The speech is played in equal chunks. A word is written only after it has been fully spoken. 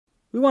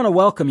We want to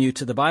welcome you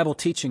to the Bible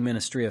teaching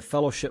ministry of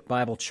Fellowship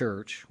Bible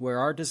Church, where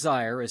our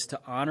desire is to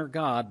honor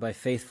God by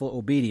faithful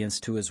obedience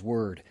to His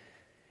Word.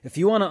 If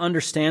you want to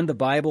understand the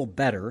Bible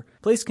better,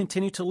 please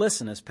continue to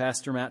listen as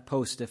Pastor Matt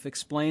Postiff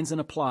explains and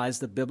applies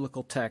the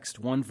biblical text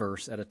one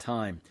verse at a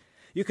time.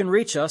 You can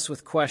reach us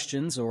with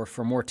questions or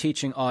for more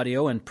teaching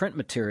audio and print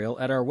material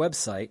at our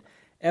website,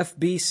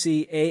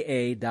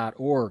 fbcaa.org.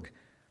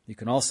 You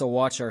can also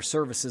watch our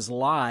services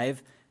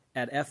live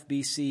at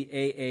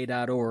fbcaa.org/live.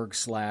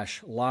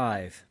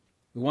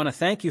 We want to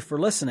thank you for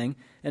listening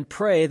and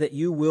pray that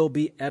you will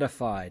be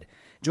edified.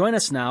 Join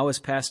us now as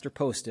Pastor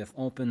Postiff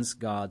opens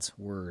God's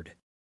Word.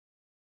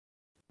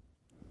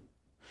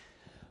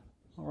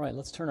 All right,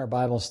 let's turn our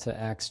Bibles to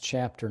Acts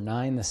chapter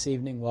 9 this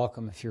evening.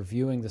 Welcome if you're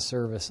viewing the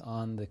service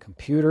on the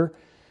computer.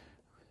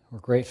 We're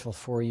grateful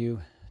for you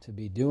to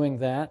be doing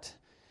that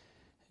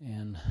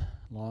and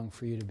long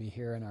for you to be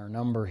hearing our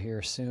number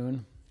here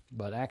soon.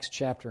 But Acts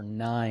chapter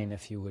 9,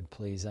 if you would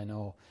please. I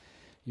know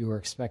you were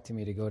expecting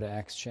me to go to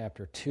Acts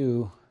chapter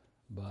 2,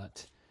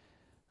 but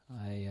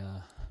I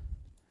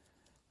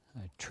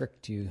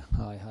tricked you.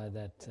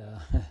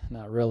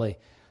 Not really.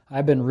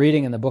 I've been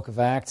reading in the book of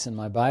Acts in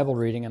my Bible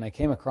reading, and I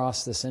came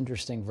across this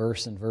interesting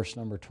verse in verse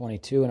number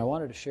 22, and I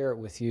wanted to share it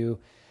with you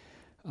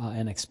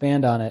and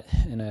expand on it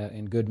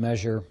in good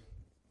measure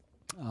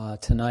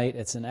tonight.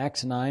 It's in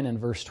Acts 9 and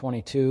verse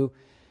 22.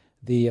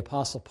 The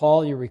Apostle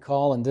Paul, you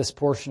recall, in this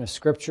portion of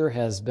Scripture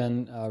has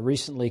been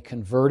recently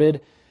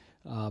converted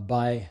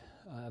by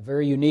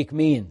very unique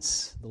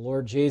means. The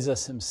Lord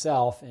Jesus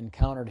Himself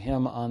encountered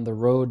him on the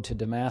road to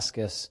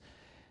Damascus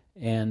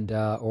and,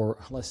 or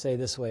let's say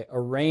this way,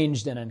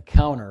 arranged an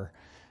encounter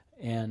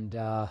and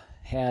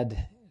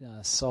had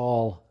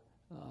Saul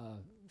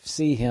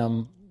see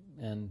him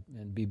and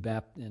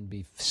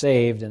be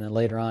saved, and then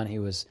later on he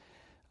was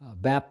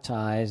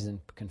baptized and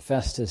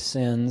confessed his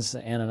sins.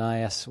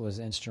 Ananias was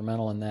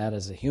instrumental in that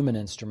as a human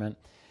instrument.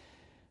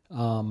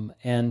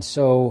 And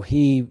so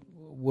he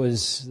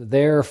was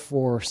there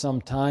for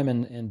some time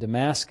in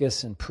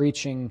Damascus and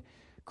preaching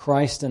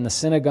Christ in the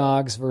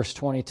synagogues. Verse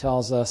 20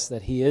 tells us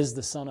that he is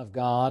the Son of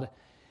God.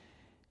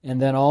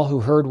 And then all who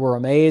heard were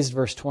amazed.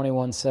 Verse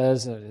 21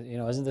 says,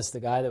 isn't this the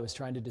guy that was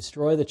trying to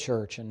destroy the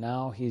church? And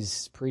now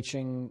he's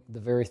preaching the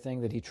very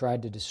thing that he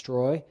tried to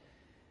destroy.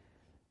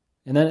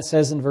 And then it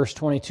says in verse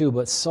 22,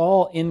 "But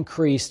Saul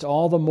increased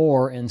all the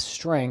more in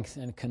strength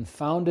and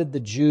confounded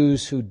the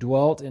Jews who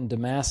dwelt in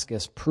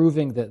Damascus,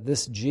 proving that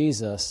this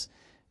Jesus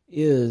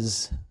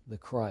is the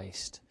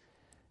Christ."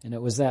 And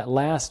it was that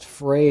last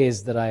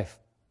phrase that I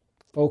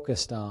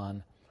focused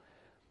on.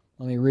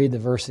 Let me read the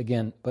verse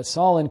again. "But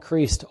Saul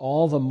increased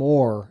all the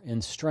more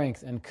in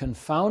strength and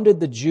confounded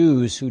the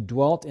Jews who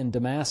dwelt in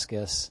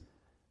Damascus."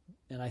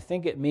 And I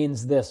think it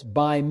means this: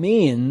 by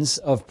means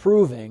of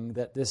proving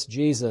that this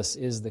Jesus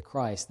is the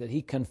Christ, that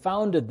he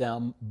confounded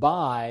them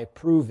by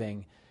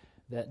proving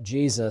that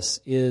Jesus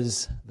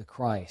is the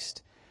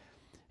Christ.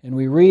 And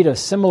we read a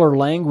similar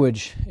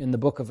language in the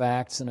book of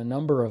Acts in a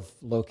number of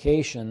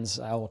locations.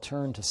 I will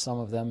turn to some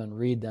of them and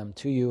read them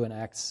to you. In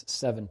Acts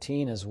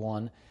 17 is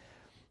one.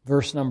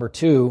 Verse number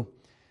 2,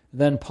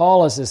 "Then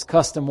Paul, as his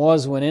custom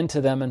was, went into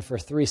them and for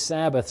 3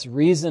 Sabbaths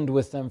reasoned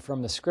with them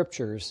from the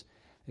Scriptures,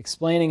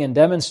 explaining and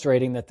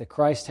demonstrating that the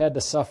Christ had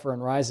to suffer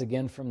and rise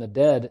again from the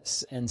dead,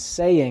 and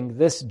saying,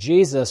 'This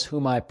Jesus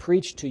whom I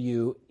preach to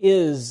you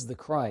is the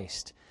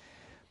Christ.'"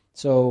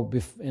 So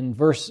in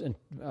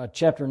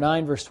chapter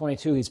 9, verse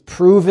 22, he's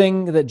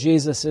proving that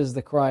Jesus is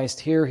the Christ.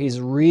 Here he's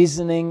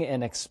reasoning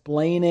and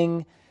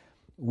explaining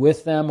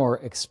with them, or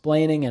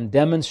explaining and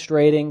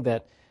demonstrating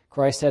that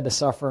Christ had to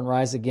suffer and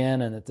rise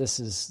again, and that this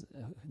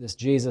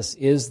Jesus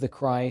is the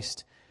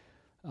Christ.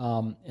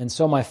 And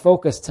so my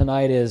focus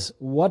tonight is,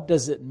 what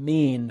does it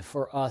mean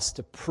for us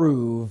to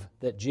prove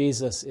that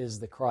Jesus is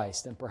the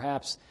Christ? And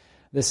perhaps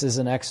this is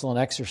an excellent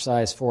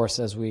exercise for us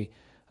as we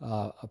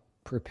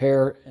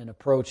prepare and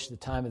approach the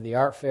time of the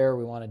art fair.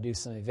 We want to do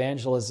some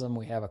evangelism.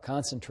 We have a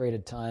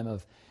concentrated time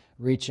of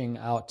reaching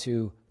out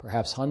to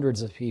perhaps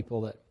hundreds of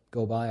people that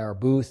go by our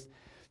booth.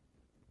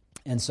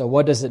 And so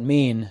what does it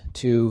mean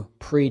to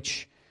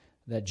preach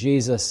that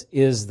Jesus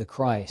is the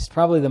Christ?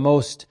 Probably the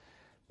most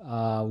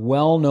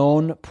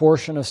well-known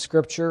portion of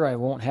Scripture, I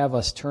won't have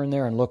us turn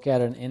there and look at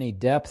it in any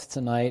depth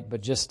tonight, but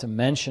just to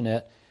mention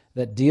it,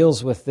 that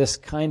deals with this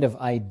kind of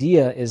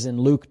idea is in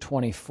Luke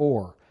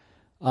 24,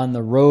 on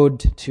the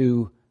road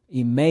to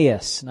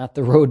Emmaus, not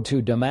the road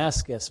to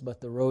Damascus, but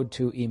the road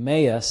to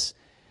Emmaus,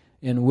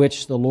 in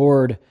which the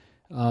Lord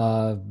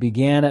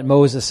began at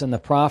Moses and the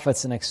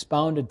prophets and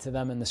expounded to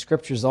them in the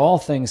Scriptures all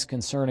things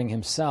concerning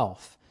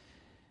Himself.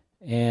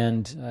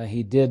 And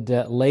He did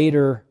that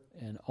later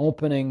in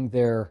opening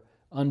their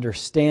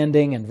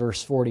understanding in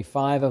verse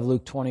 45 of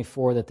Luke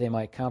 24, that they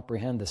might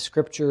comprehend the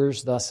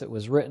Scriptures. "Thus it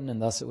was written,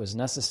 and thus it was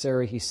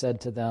necessary," He said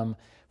to them,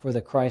 "for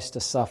the Christ to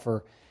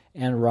suffer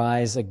and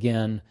rise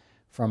again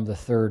from the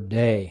third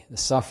day." The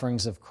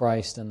sufferings of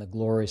Christ and the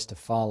glories to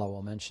follow.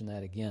 I'll mention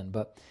that again.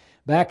 But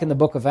back in the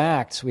book of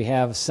Acts, we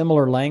have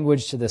similar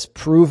language to this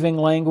proving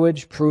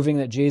language, proving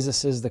that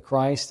Jesus is the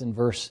Christ in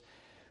verse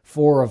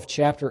 4 of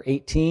chapter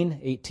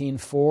 18,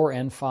 4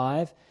 and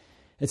 5.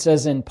 It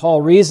says, and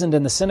Paul reasoned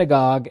in the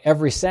synagogue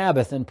every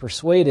Sabbath and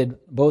persuaded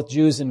both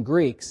Jews and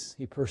Greeks.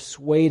 He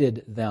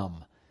persuaded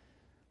them.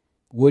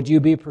 Would you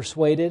be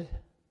persuaded?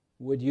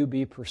 Would you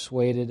be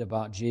persuaded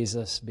about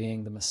Jesus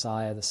being the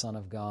Messiah, the Son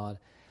of God?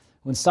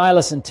 When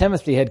Silas and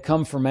Timothy had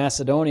come from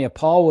Macedonia,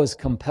 Paul was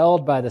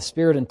compelled by the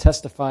Spirit and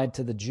testified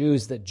to the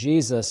Jews that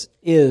Jesus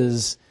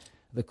is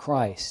the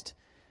Christ.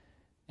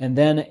 And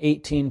then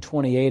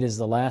 18:28 is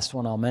the last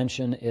one I'll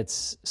mention. It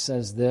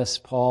says this,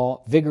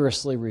 Paul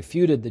vigorously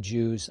refuted the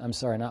Jews,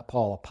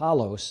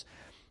 Apollos,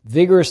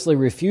 vigorously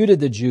refuted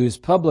the Jews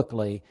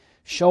publicly,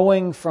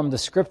 showing from the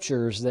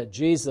Scriptures that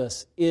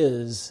Jesus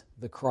is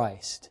the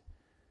Christ.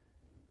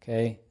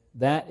 Okay,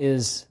 that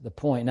is the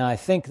point. Now, I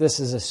think this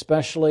is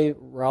especially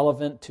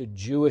relevant to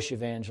Jewish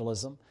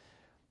evangelism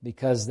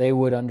because they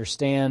would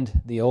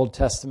understand the Old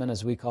Testament,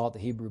 as we call it, the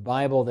Hebrew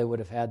Bible. They would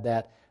have had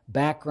that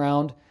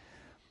background.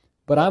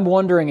 But I'm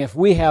wondering if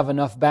we have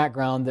enough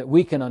background that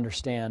we can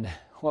understand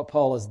what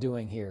Paul is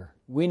doing here.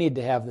 We need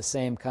to have the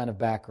same kind of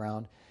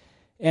background.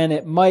 And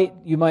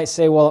you might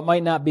say, well, it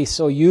might not be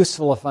so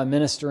useful if I'm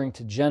ministering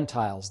to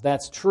Gentiles.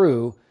 That's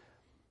true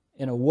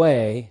in a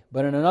way,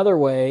 but in another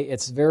way,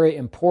 it's very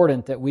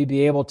important that we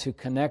be able to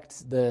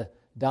connect the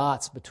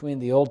dots between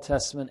the Old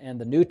Testament and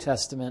the New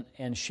Testament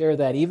and share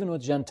that even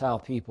with Gentile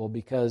people,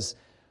 because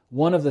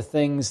one of the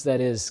things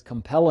that is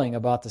compelling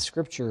about the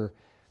Scripture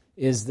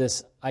is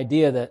this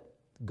idea that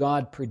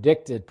God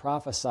predicted,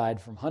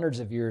 prophesied from hundreds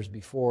of years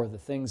before the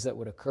things that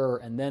would occur,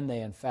 and then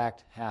they in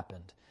fact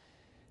happened.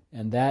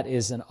 And that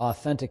is an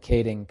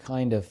authenticating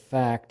kind of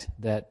fact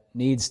that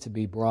needs to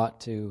be brought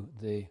to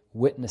the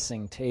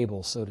witnessing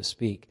table, so to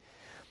speak.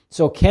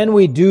 So can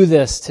we do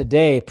this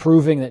today,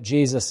 proving that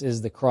Jesus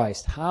is the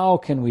Christ? How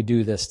can we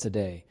do this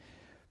today?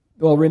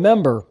 Well,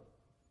 remember,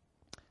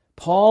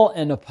 Paul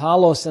and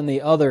Apollos and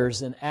the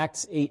others in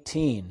Acts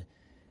 18,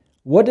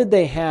 what did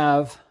they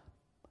have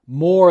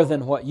more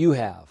than what you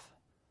have?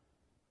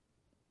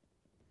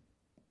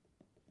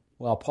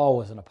 Well, Paul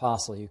was an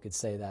apostle, you could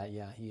say that.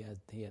 Yeah, he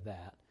had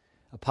that.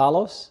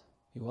 Apollos,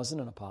 he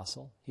wasn't an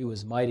apostle. He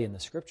was mighty in the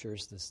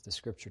Scriptures. The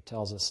Scripture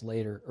tells us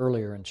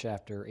earlier in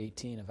chapter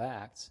 18 of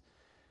Acts.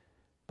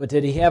 But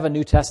did he have a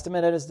New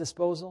Testament at his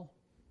disposal?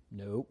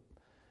 No.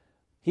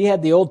 He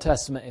had the Old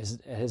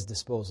Testament at his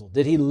disposal.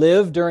 Did he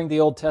live during the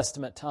Old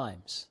Testament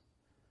times?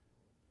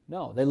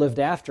 No, they lived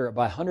after it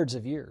by hundreds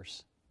of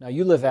years. Now,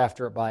 you live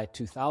after it by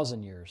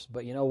 2,000 years,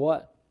 but you know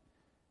what?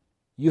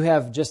 You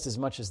have just as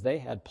much as they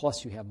had,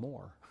 plus you have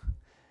more.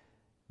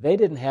 They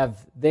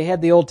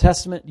had the Old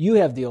Testament, you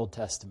have the Old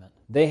Testament.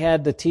 They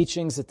had the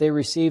teachings that they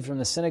received from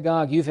the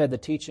synagogue, you've had the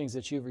teachings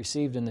that you've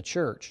received in the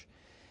church.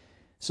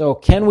 So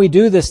can we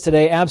do this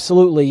today?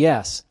 Absolutely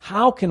yes.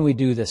 How can we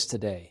do this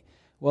today?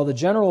 Well, the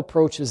general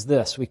approach is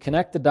this. We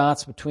connect the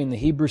dots between the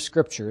Hebrew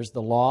Scriptures,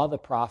 the law, the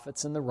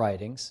prophets, and the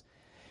writings,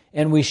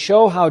 and we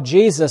show how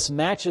Jesus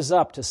matches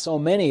up to so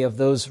many of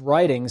those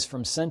writings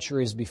from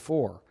centuries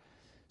before.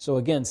 So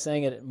again,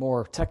 saying it in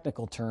more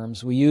technical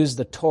terms, we use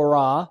the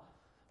Torah,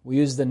 we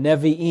use the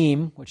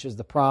Nevi'im, which is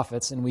the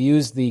prophets, and we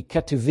use the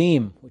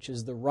Ketuvim, which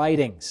is the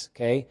writings,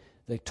 okay?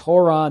 The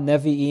Torah,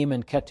 Nevi'im,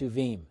 and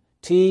Ketuvim.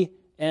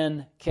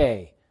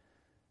 T-N-K.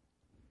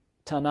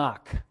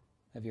 Tanakh.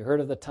 Have you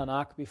heard of the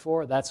Tanakh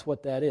before? That's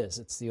what that is.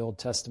 It's the Old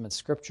Testament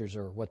Scriptures,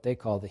 or what they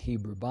call the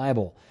Hebrew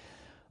Bible.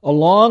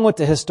 Along with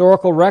the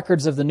historical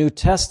records of the New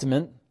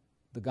Testament,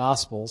 the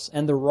Gospels,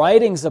 and the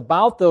writings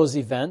about those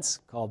events,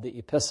 called the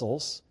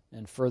epistles,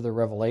 and further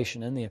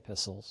revelation in the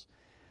epistles,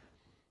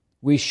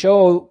 we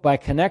show by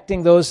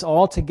connecting those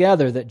all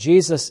together that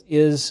Jesus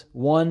is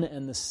one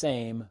and the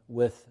same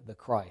with the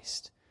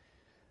Christ.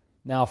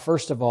 Now,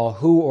 first of all,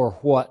 who or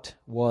what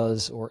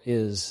was or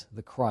is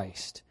the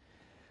Christ?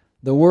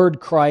 The word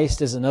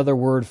Christ is another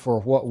word for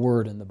what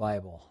word in the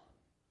Bible?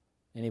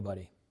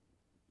 Anybody?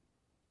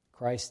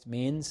 Christ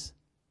means,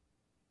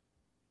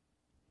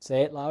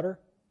 say it louder,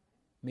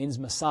 means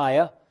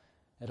Messiah.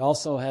 It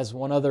also has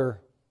one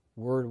other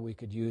word we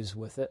could use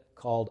with it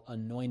called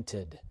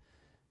anointed.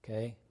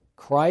 Okay?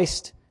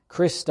 Christ,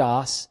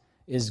 Christos,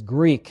 is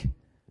Greek.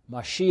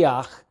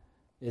 Mashiach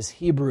is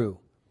Hebrew.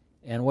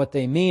 And what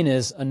they mean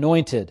is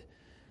anointed.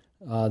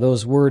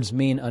 Those words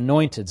mean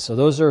anointed. So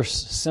those are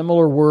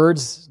similar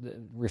words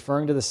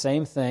referring to the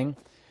same thing.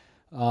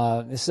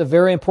 This is a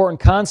very important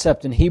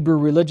concept in Hebrew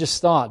religious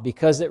thought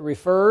because it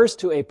refers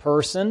to a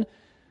person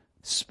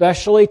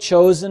specially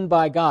chosen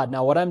by God.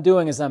 Now what I'm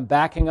doing is I'm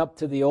backing up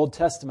to the Old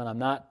Testament.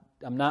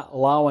 I'm not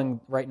allowing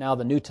right now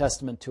the New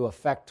Testament to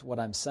affect what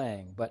I'm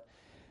saying. But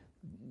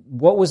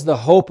what was the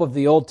hope of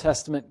the Old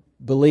Testament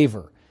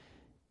believer?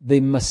 The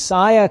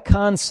Messiah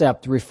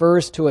concept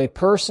refers to a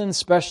person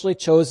specially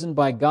chosen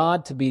by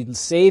God to be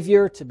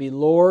Savior, to be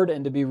Lord,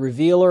 and to be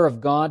revealer of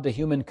God to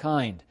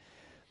humankind.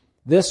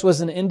 This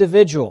was an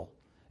individual,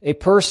 a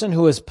person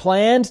who is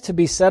planned to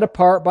be set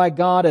apart by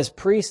God as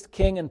priest,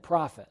 king, and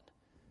prophet.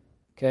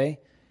 Okay?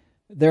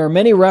 There are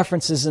many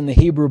references in the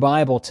Hebrew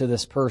Bible to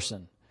this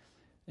person.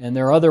 And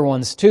there are other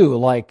ones too,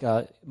 like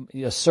a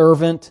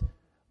servant,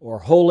 or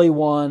Holy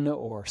One,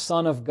 or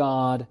Son of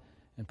God,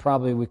 and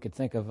probably we could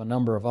think of a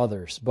number of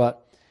others.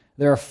 But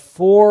there are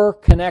 4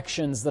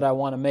 connections that I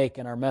want to make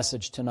in our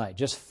message tonight.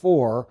 Just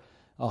 4.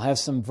 I'll have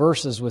some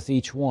verses with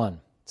each one.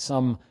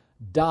 Some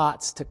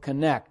dots to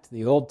connect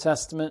the Old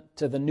Testament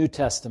to the New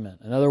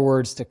Testament. In other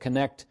words, to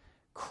connect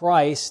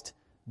Christ,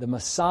 the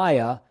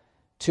Messiah,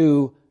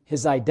 to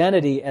his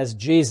identity as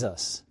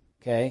Jesus.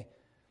 Okay?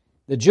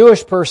 The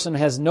Jewish person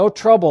has no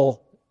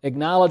trouble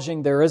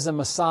acknowledging there is a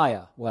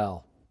Messiah.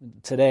 Well,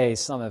 today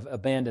some have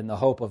abandoned the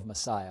hope of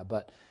Messiah,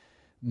 but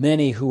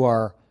many who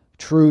are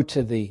true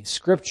to the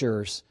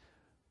Scriptures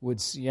would,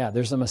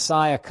 there's a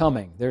Messiah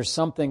coming. There's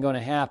something going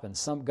to happen.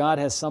 God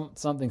has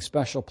something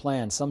special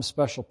planned, some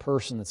special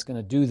person that's going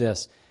to do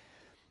this.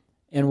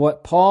 And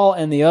what Paul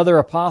and the other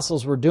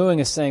apostles were doing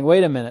is saying,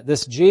 wait a minute,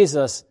 this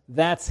Jesus,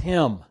 that's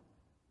him.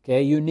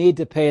 Okay, you need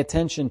to pay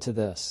attention to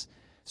this.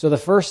 So the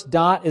first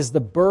dot is the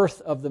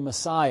birth of the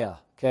Messiah.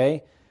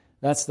 Okay,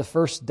 that's the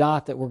first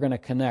dot that we're going to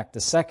connect.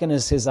 The second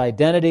is his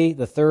identity.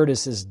 The third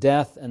is his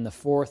death. And the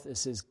fourth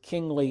is his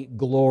kingly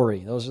glory.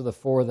 Those are the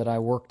 4 that I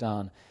worked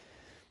on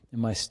in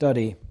my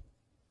study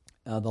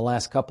the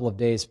last couple of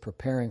days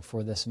preparing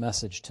for this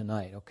message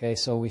tonight. Okay,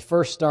 so we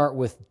first start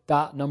with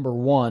dot number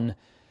 1,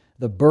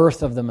 the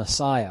birth of the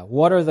Messiah.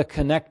 What are the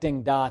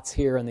connecting dots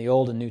here in the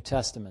Old and New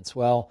Testaments?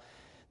 Well,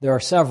 there are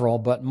several,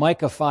 but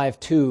Micah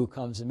 5:2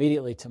 comes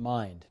immediately to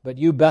mind. But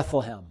you,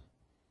 Bethlehem,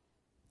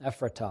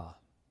 Ephratah,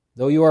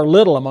 though you are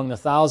little among the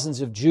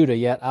thousands of Judah,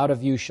 yet out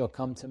of you shall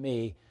come to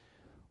me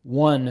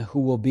one who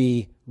will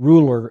be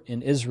ruler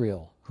in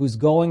Israel, whose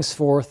goings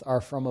forth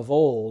are from of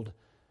old,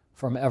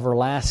 from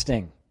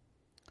everlasting.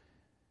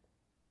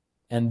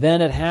 And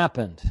then it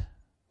happened,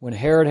 when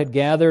Herod had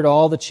gathered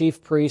all the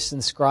chief priests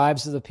and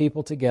scribes of the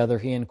people together,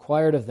 he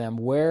inquired of them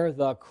where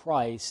the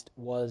Christ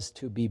was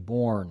to be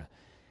born.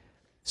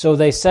 So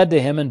they said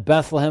to him, in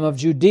Bethlehem of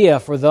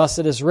Judea, for thus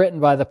it is written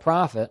by the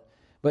prophet,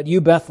 but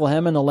you,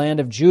 Bethlehem, in the land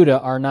of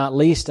Judah, are not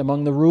least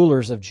among the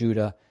rulers of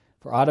Judah,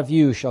 for out of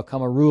you shall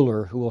come a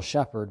ruler who will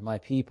shepherd my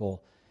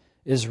people,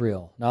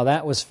 Israel. Now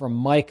that was from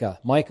Micah.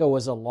 Micah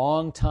was a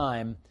long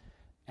time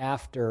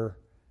after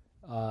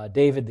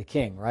David the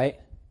king, right?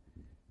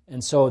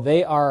 And so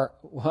they are,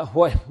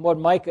 what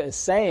Micah is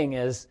saying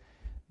is,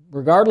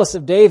 regardless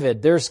of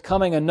David, there's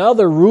coming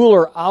another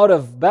ruler out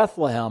of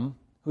Bethlehem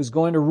who's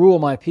going to rule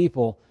my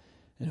people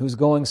and whose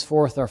goings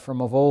forth are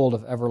from of old,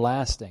 of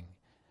everlasting.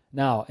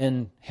 Now,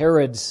 in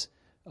Herod's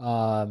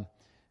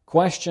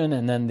question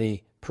and then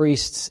the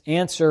priest's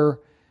answer,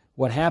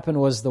 what happened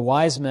was the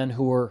wise men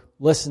who were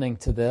listening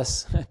to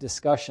this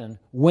discussion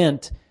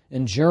went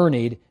and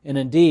journeyed, and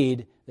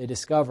indeed they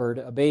discovered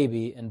a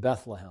baby in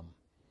Bethlehem.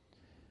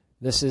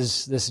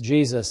 This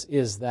Jesus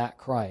is that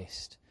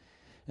Christ.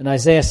 In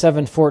Isaiah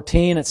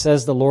 7:14 it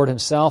says, the Lord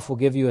himself will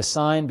give you a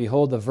sign.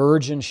 Behold, the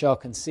virgin shall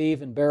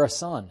conceive and bear a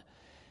son,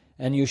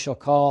 and shall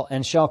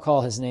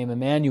call his name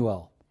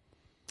Emmanuel.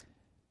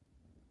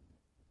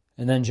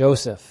 And then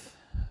Joseph,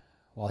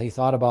 while he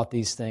thought about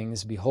these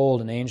things,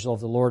 behold, an angel of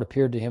the Lord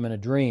appeared to him in a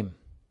dream,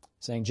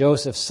 saying,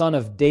 Joseph, son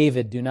of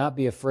David, do not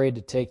be afraid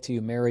to take to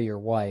you Mary your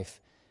wife,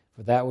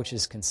 for that which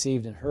is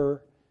conceived in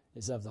her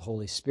is of the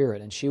Holy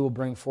Spirit. And she will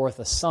bring forth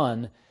a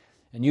son,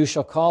 and you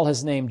shall call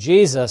his name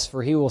Jesus,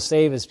 for he will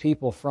save his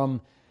people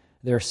from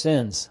their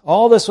sins.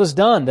 All this was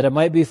done, that it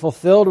might be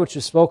fulfilled, which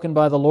was spoken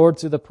by the Lord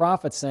through the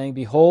prophet, saying,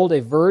 Behold,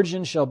 a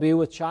virgin shall be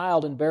with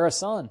child and bear a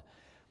son,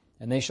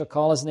 and they shall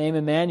call his name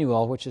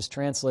Emmanuel, which is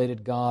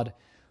translated God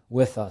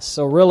with us.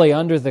 So really,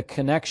 under the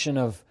connection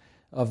of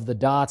the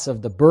dots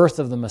of the birth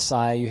of the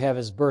Messiah, you have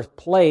his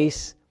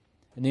birthplace,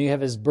 and then you have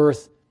his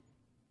birth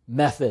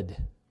method,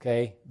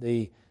 okay?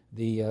 The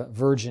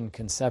virgin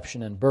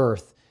conception and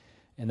birth,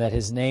 and that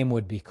his name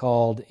would be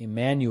called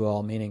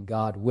Emmanuel, meaning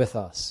God with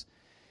us.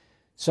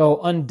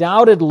 So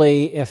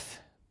undoubtedly, if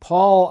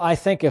Paul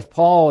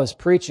is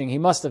preaching, he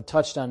must have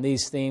touched on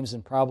these themes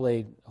and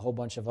probably a whole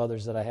bunch of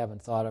others that I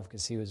haven't thought of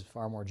because he was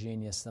far more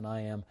genius than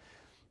I am.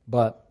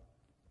 But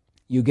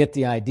you get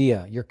the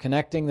idea. You're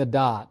connecting the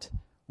dot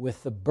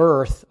with the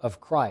birth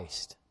of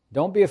Christ.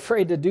 Don't be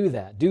afraid to do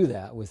that. Do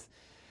that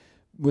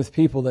with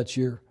people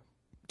to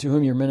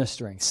whom you're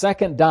ministering.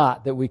 Second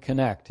dot that we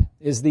connect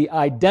is the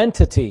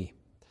identity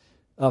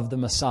of the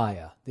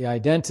Messiah. The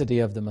identity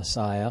of the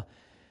Messiah.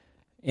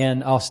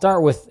 And I'll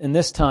start with, in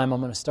this time, I'm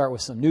going to start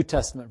with some New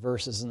Testament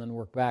verses and then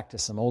work back to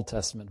some Old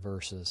Testament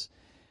verses.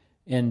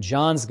 In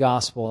John's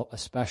Gospel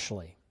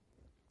especially.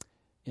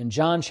 In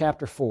John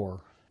chapter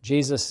 4,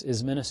 Jesus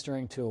is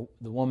ministering to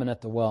the woman at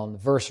the well. And the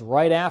verse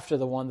right after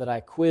the one that I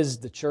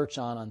quizzed the church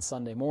on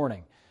Sunday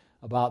morning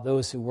about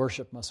those who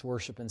worship must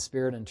worship in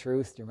spirit and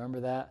truth. Do you remember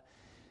that?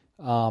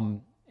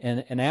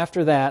 And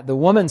after that, the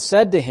woman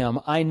said to him,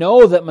 I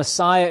know that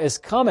Messiah is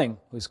coming,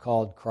 who's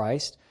called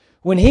Christ.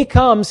 When he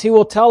comes, he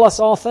will tell us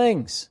all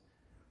things.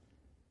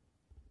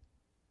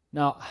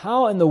 Now,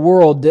 how in the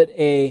world did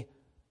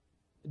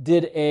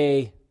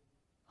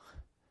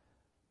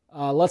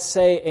let's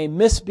say a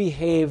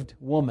misbehaved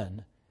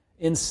woman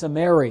in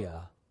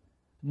Samaria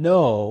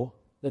know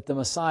that the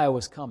Messiah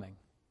was coming?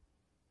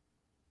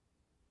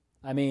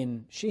 I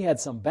mean, she had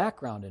some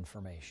background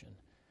information.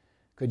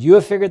 Could you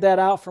have figured that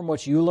out from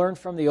what you learned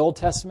from the Old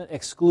Testament,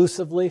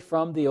 exclusively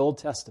from the Old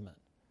Testament,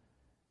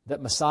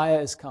 that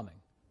Messiah is coming?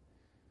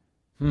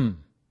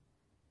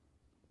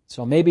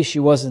 So maybe she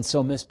wasn't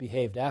so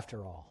misbehaved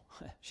after all.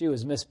 She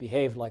was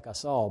misbehaved like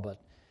us all,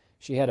 but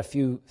she had a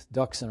few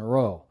ducks in a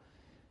row.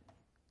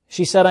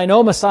 She said, I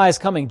know Messiah is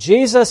coming.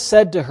 Jesus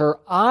said to her,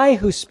 I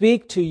who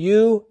speak to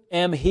you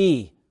am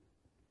He.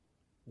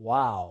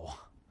 Wow.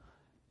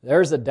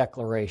 There's a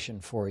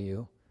declaration for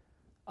you.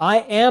 I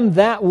am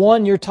that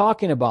one you're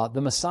talking about,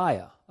 the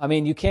Messiah. I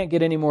mean, you can't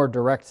get any more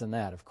direct than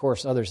that. Of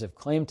course, others have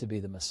claimed to be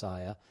the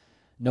Messiah.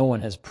 No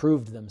one has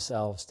proved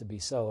themselves to be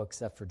so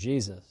except for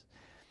Jesus.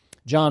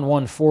 John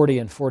 1:40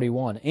 and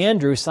 41.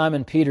 Andrew,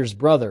 Simon Peter's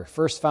brother,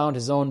 first found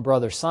his own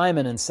brother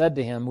Simon and said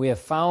to him, we have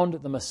found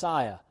the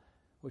Messiah,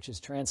 which is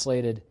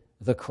translated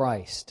the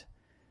Christ.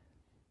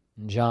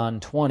 In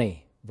John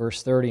 20,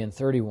 verse 30 and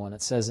 31,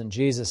 it says, and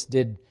Jesus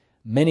did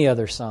many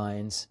other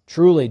signs.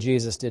 Truly,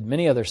 Jesus did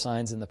many other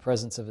signs in the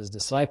presence of His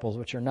disciples,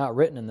 which are not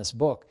written in this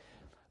book.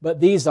 But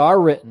these are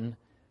written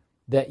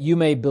that you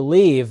may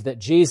believe that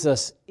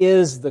Jesus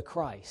is the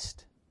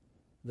Christ,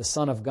 the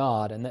Son of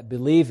God, and that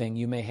believing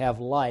you may have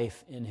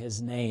life in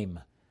His name.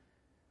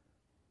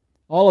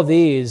 All of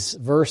these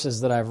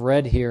verses that I've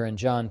read here in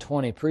John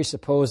 20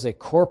 presuppose a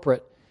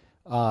corporate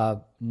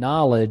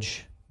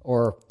knowledge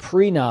or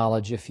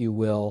pre-knowledge, if you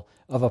will,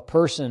 of a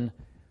person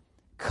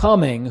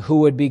coming who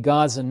would be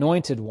God's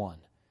anointed one.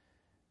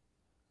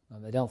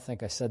 I don't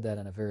think I said that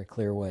in a very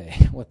clear way.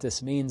 What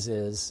this means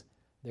is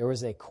there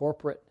was a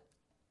corporate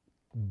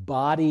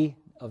body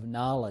of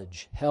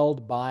knowledge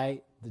held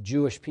by the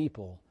Jewish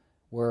people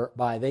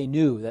whereby they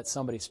knew that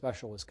somebody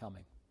special was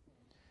coming.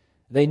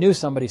 They knew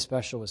somebody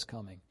special was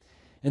coming.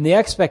 And the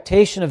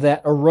expectation of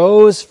that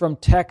arose from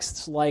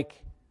texts like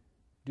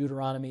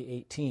Deuteronomy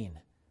 18.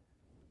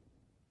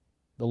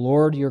 The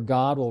Lord your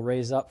God will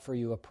raise up for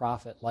you a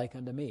prophet like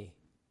unto me,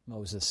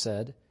 Moses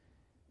said,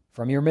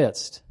 from your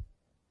midst,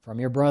 from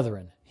your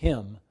brethren,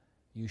 him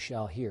you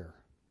shall hear.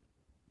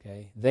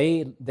 Okay?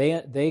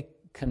 They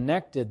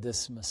connected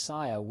this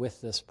Messiah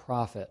with this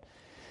prophet.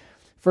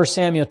 1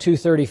 Samuel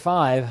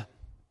 2:35,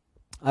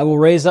 I will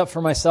raise up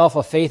for myself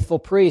a faithful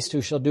priest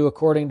who shall do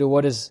according to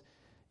what is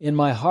in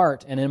my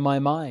heart and in my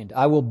mind.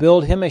 I will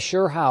build him a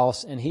sure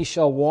house, and he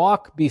shall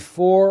walk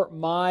before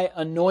my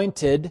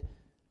anointed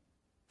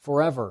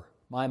forever,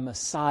 my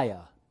Messiah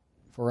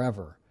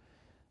forever.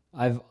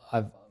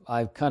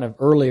 I've kind of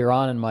earlier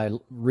on in my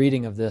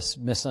reading of this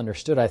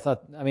misunderstood. I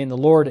thought, the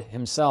Lord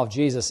Himself,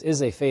 Jesus,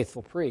 is a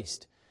faithful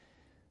priest.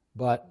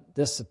 But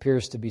this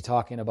appears to be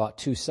talking about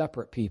two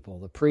separate people.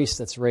 The priest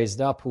that's raised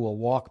up who will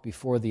walk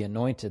before the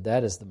anointed,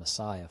 that is the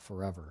Messiah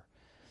forever.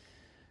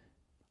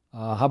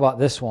 How about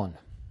this one?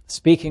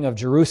 Speaking of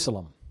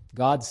Jerusalem,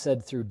 God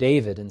said through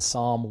David in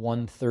Psalm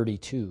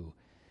 132,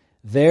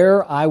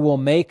 there I will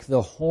make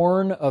the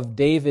horn of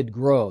David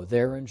grow,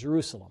 there in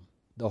Jerusalem,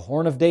 the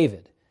horn of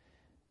David.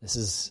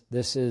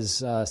 This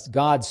is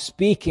God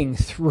speaking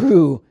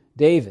through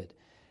David.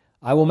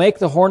 I will make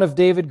the horn of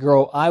David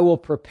grow. I will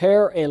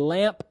prepare a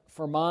lamp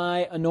for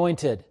my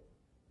anointed.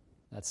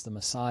 That's the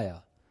Messiah.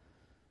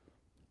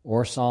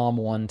 Or Psalm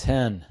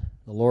 110.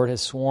 The Lord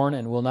has sworn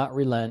and will not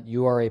relent.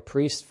 You are a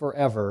priest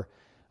forever,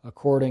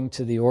 according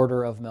to the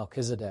order of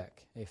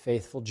Melchizedek. A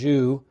faithful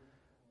Jew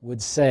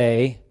would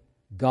say,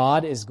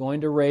 God is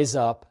going to raise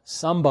up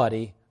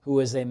somebody who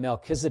is a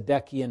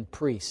Melchizedekian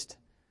priest.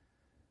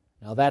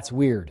 Now that's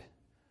weird.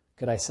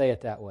 Could I say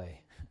it that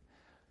way?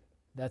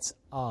 That's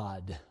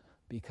odd,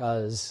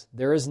 because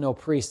there is no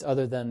priest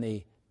other than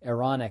the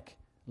Aaronic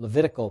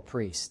Levitical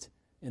priest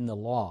in the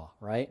law,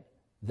 right?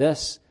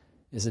 This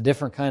is a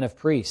different kind of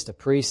priest, a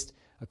priest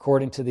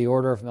according to the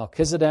order of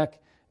Melchizedek.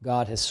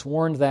 God has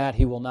sworn that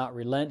He will not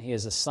relent. He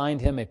has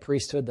assigned him a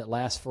priesthood that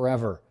lasts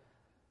forever.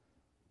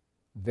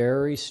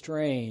 Very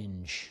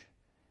strange.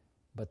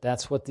 But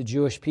that's what the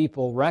Jewish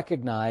people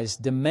recognize,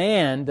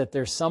 demand that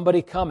there's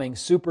somebody coming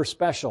super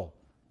special.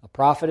 A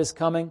prophet is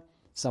coming.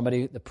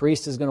 The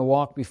priest is going to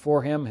walk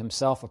before him,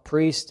 himself a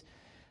priest,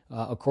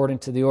 according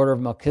to the order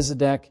of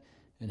Melchizedek,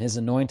 and his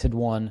anointed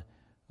one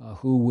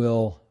who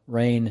will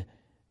reign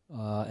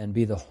and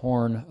be the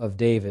horn of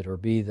David, or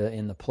be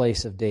in the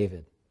place of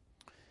David.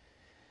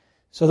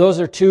 So those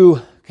are two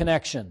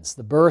connections,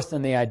 the birth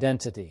and the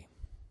identity.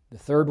 The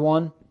third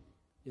one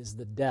is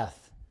the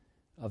death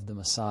of the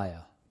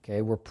Messiah.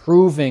 Okay, we're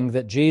proving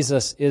that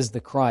Jesus is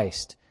the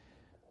Christ.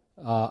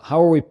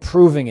 How are we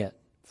proving it?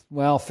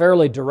 Well,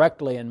 fairly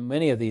directly in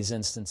many of these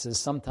instances,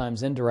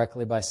 sometimes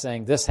indirectly by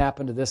saying this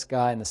happened to this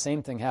guy and the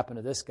same thing happened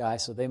to this guy,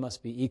 so they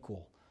must be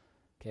equal.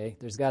 Okay,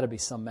 there's got to be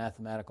some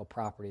mathematical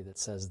property that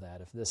says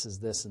that. If this is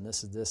this and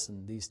this is this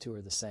and these two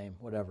are the same,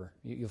 whatever,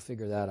 you'll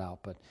figure that out.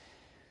 But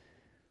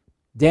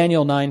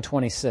Daniel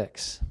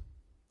 9:26,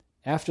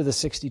 after the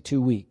 62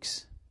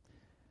 weeks,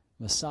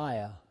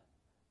 Messiah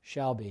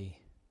shall be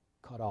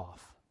cut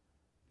off,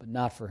 but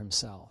not for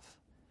himself.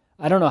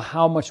 I don't know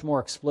how much more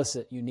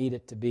explicit you need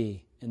it to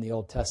be in the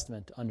Old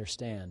Testament to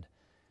understand.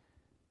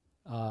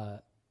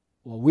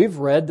 Well, we've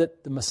read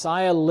that the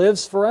Messiah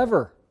lives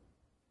forever,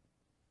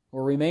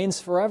 or remains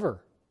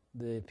forever,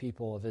 the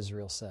people of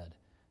Israel said.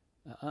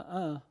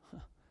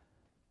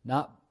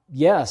 Not,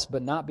 yes,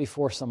 but not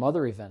before some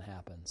other event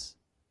happens.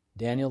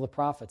 Daniel the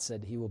prophet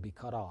said he will be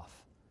cut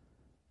off.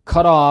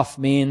 Cut off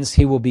means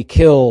he will be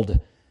killed.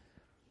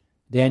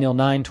 Daniel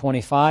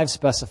 9:25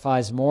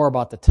 specifies more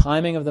about the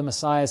timing of the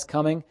Messiah's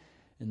coming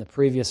in the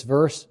previous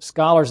verse.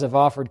 Scholars have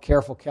offered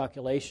careful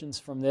calculations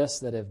from this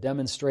that have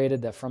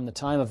demonstrated that from the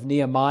time of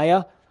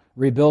Nehemiah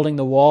rebuilding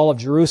the wall of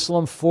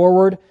Jerusalem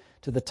forward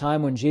to the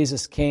time when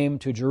Jesus came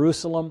to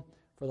Jerusalem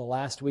for the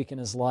last week in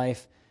his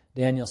life,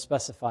 Daniel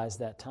specifies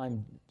that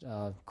time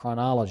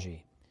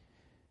chronology.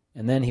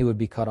 And then he would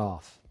be cut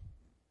off.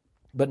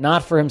 But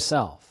not for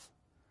himself.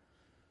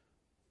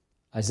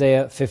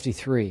 Isaiah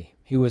 53,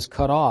 he was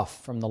cut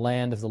off from the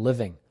land of the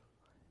living.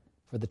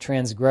 For the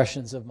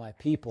transgressions of my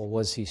people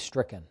was he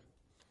stricken.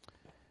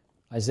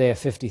 Isaiah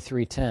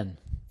 53:10,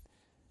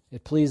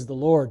 it pleased the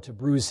Lord to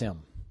bruise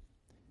him.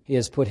 He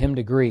has put him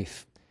to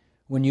grief.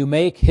 When you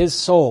make his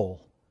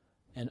soul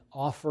an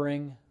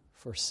offering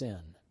for sin,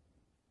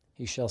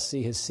 he shall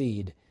see his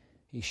seed,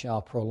 he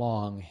shall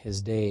prolong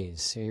his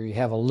days. Here you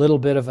have a little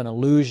bit of an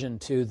allusion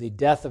to the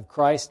death of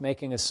Christ,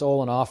 making his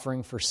soul an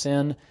offering for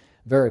sin.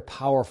 Very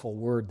powerful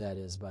word that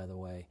is, by the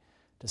way.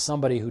 To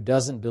somebody who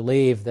doesn't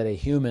believe that a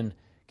human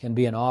can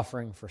be an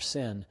offering for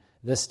sin,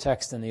 this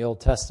text in the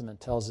Old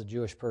Testament tells a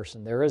Jewish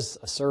person there is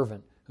a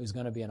servant who's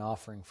going to be an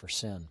offering for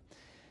sin.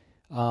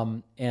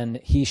 And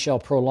he shall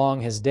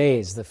prolong his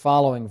days. The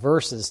following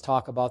verses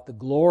talk about the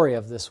glory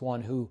of this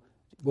one who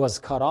was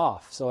cut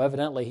off. So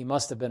evidently he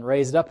must have been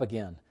raised up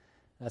again.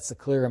 That's the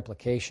clear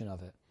implication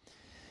of it.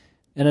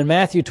 And in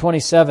Matthew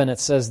 27 it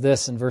says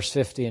this in verse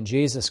 50, and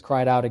Jesus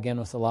cried out again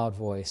with a loud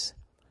voice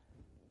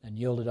and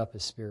yielded up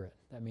his spirit.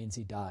 That means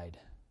he died.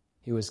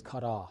 He was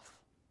cut off.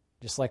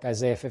 Just like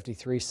Isaiah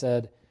 53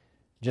 said,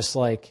 just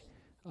like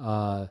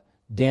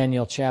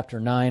Daniel chapter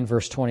 9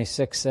 verse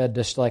 26 said,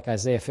 just like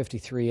Isaiah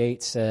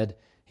 53:8 said,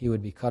 he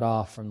would be cut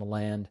off from the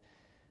land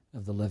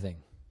of the living.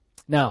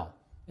 Now,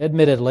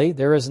 admittedly,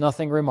 there is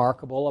nothing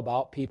remarkable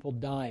about people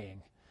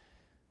dying.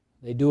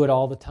 They do it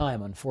all the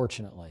time,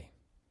 unfortunately,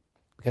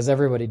 because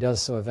everybody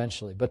does so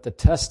eventually. But the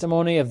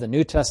testimony of the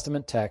New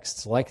Testament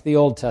texts, like the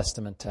Old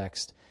Testament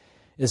text,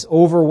 is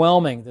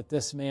overwhelming that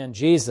this man,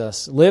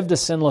 Jesus, lived a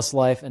sinless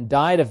life and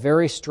died a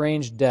very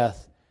strange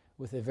death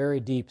with a very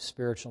deep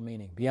spiritual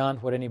meaning,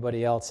 beyond what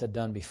anybody else had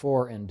done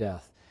before in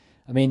death.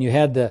 I mean, you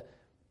had the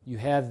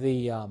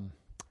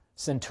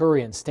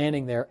centurion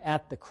standing there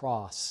at the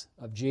cross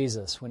of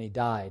Jesus when he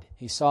died.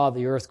 He saw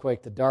the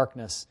earthquake, the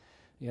darkness.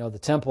 The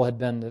temple had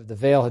been, the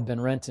veil had been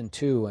rent in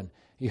two, and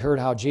he heard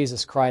how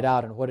Jesus cried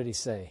out, and what did he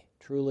say?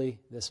 Truly,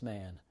 this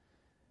man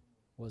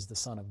was the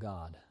Son of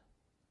God.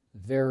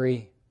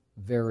 Very,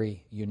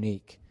 very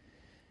unique.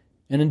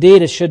 And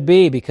indeed it should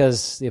be,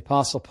 because the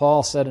Apostle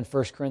Paul said in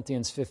 1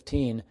 Corinthians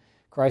 15,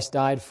 Christ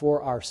died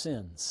for our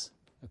sins,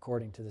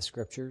 according to the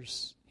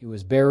Scriptures. He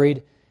was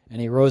buried, and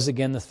he rose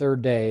again the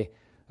third day,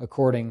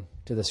 according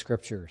to the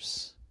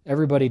Scriptures.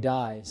 Everybody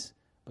dies,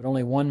 but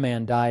only one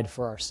man died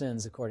for our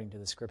sins, according to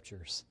the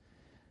Scriptures.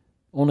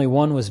 Only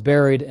one was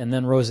buried and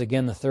then rose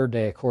again the third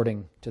day,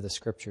 according to the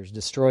Scriptures.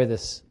 Destroy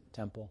this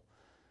temple,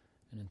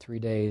 and in 3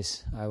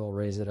 days I will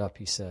raise it up,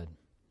 he said.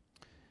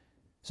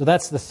 So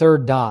that's the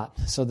third dot.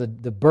 So the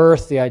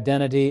birth, the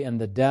identity, and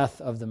the death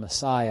of the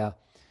Messiah.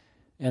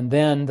 And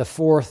then the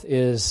fourth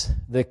is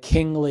the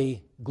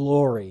kingly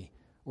glory,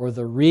 or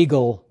the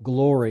regal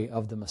glory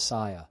of the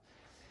Messiah.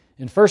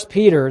 In 1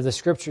 Peter, the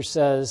Scripture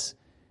says,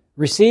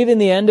 receive in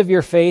the end of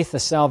your faith the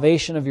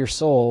salvation of your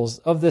souls.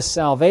 Of this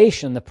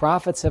salvation the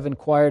prophets have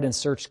inquired and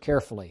searched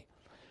carefully,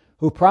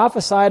 who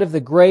prophesied of the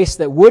grace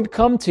that would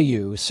come to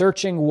you,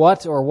 searching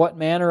what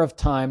manner of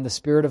time the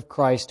Spirit of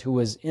Christ who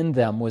was in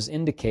them was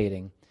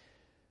indicating,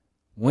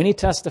 when he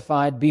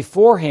testified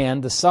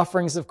beforehand the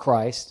sufferings of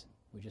Christ,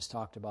 we just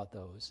talked about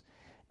those,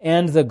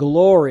 and the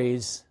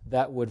glories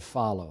that would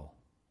follow.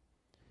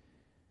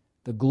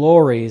 The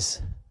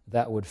glories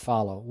that would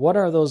follow. What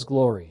are those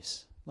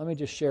glories? Let me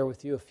just share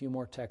with you a few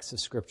more texts of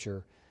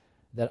Scripture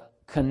that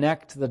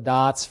connect the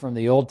dots from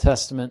the Old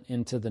Testament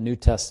into the New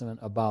Testament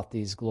about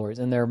these glories.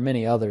 And there are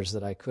many others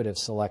that I could have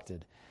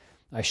selected.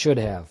 I should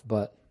have,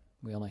 but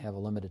we only have a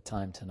limited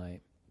time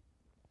tonight.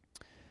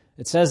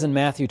 It says in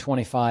Matthew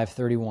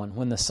 25:31,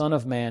 when the Son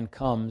of Man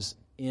comes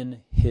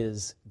in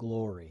his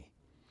glory.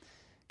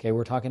 Okay,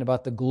 we're talking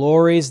about the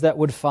glories that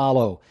would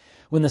follow.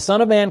 When the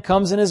Son of Man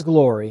comes in his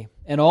glory,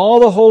 and all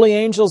the holy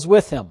angels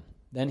with him,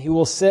 then he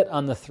will sit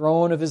on the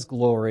throne of his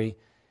glory.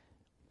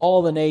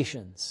 All the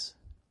nations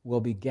will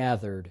be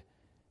gathered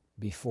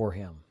before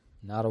him.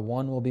 Not a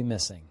one will be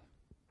missing.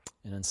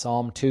 And in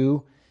Psalm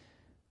 2,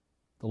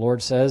 the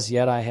Lord says,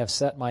 yet I have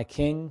set my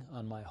king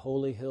on my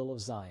holy hill of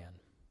Zion.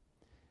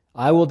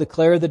 I will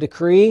declare the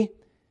decree.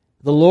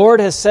 The Lord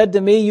has said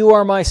to me, you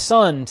are my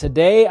son.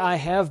 Today I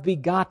have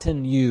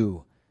begotten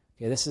you.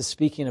 Okay, this is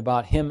speaking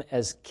about him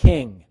as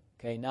king.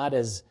 Okay, not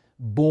as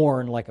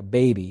born like a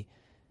baby,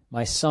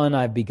 My Son,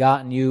 I've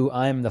begotten you.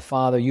 I am the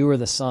Father. You are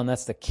the Son.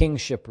 That's the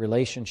kingship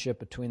relationship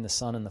between the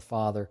Son and the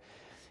Father.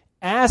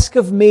 Ask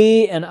of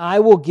me, and I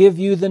will give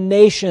you the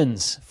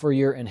nations for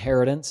your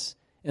inheritance,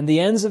 and the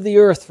ends of the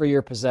earth for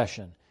your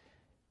possession.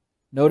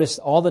 Notice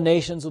all the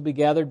nations will be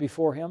gathered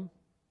before him,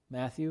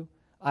 Matthew.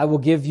 I will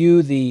give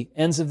you the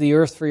ends of the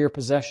earth for your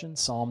possession,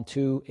 Psalm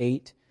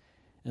 2:8.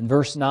 And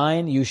verse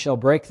 9, you shall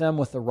break them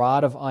with the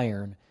rod of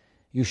iron.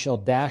 You shall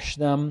dash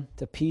them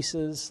to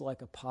pieces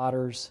like a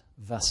potter's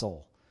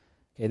vessel.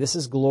 Okay, this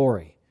is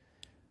glory.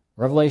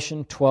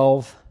 Revelation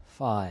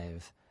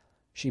 12:5.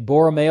 She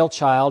bore a male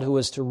child who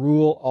was to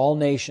rule all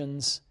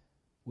nations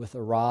with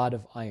a rod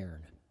of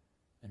iron.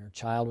 And her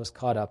child was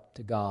caught up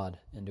to God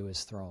and to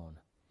his throne.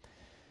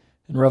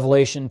 In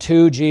Revelation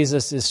 2,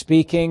 Jesus is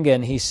speaking,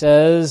 and he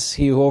says,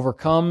 he who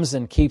overcomes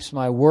and keeps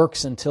my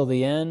works until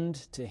the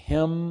end, to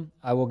him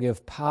I will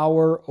give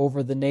power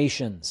over the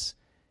nations.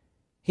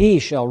 He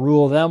shall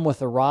rule them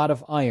with a rod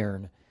of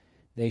iron.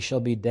 They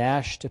shall be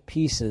dashed to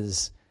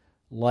pieces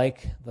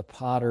like the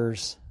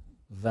potter's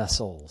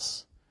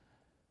vessels.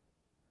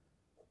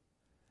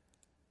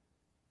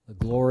 The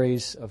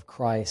glories of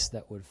Christ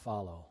that would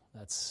follow.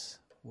 That's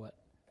what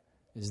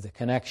is the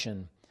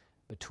connection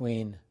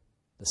between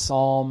the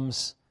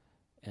Psalms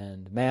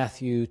and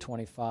Matthew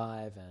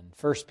 25 and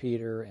 1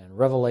 Peter and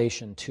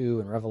Revelation 2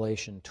 and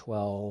Revelation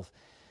 12.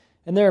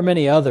 And there are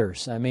many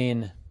others. I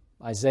mean,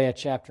 Isaiah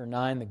chapter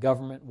 9, the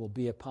government will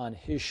be upon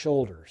his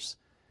shoulders.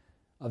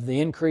 Of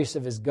the increase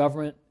of his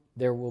government,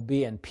 there will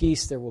be, and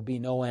peace, there will be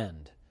no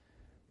end.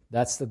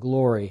 That's the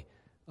glory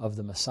of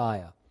the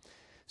Messiah.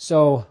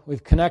 So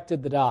we've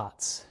connected the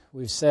dots.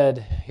 We've said,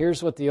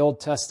 here's what the Old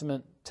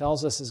Testament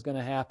tells us is going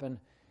to happen.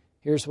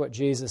 Here's what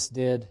Jesus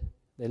did.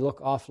 They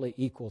look awfully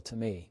equal to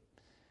me.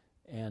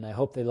 And I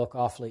hope they look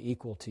awfully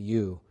equal to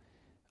you.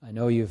 I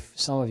know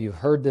some of you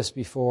have heard this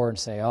before and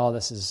say, oh,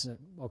 this is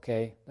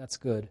okay, that's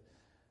good.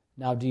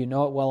 Now, do you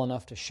know it well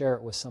enough to share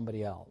it with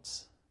somebody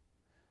else?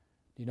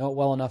 Do you know it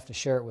well enough to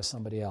share it with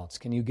somebody else?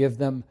 Can you give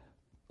them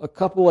a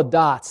couple of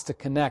dots to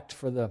connect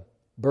for the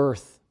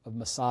birth of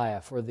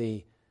Messiah, for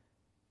the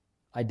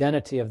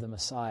identity of the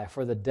Messiah,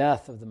 for the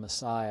death of the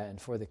Messiah, and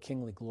for the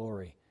kingly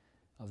glory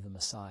of the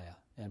Messiah?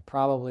 And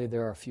probably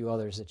there are a few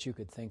others that you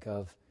could think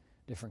of,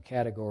 different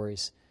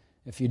categories.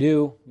 If you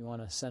do, you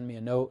want to send me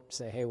a note,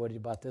 say, hey, what did you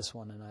about this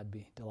one? And I'd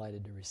be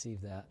delighted to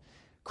receive that.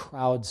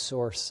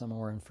 Crowdsource some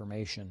more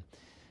information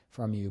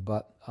from you.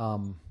 But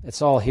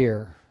it's all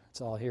here.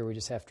 It's all here. We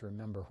just have to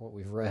remember what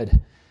we've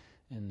read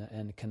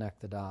and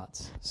connect the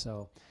dots.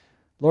 So,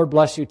 Lord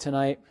bless you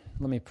tonight.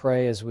 Let me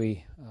pray as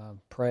we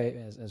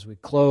as we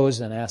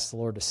close and ask the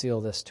Lord to seal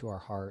this to our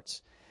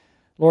hearts.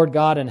 Lord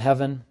God in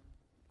heaven,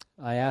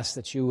 I ask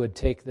that you would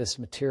take this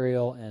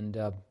material and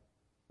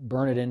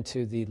burn it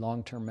into the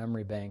long-term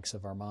memory banks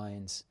of our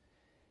minds.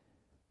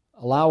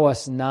 Allow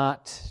us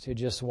not to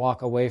just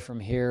walk away from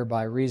here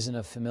by reason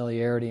of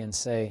familiarity and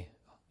say,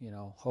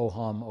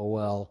 ho-hum, oh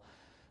well,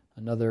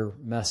 another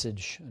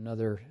message,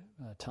 another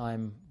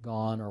time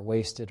gone or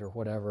wasted or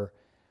whatever.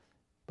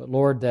 But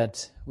Lord,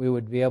 that we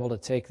would be able to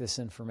take this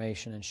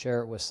information and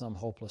share it with some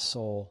hopeless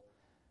soul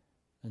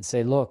and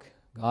say, look,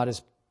 God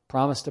has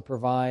promised to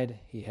provide,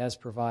 He has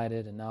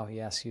provided, and now He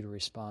asks you to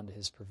respond to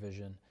His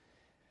provision.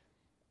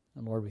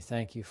 And Lord, we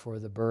thank you for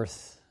the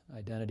birth,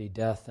 identity,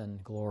 death,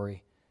 and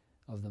glory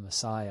of the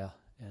Messiah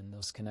and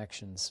those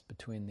connections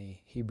between the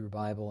Hebrew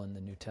Bible and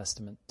the New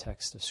Testament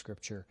text of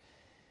Scripture.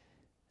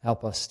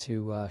 Help us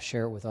to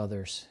share it with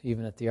others,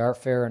 even at the art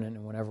fair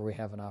and whenever we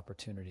have an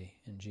opportunity.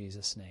 In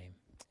Jesus' name,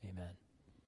 amen.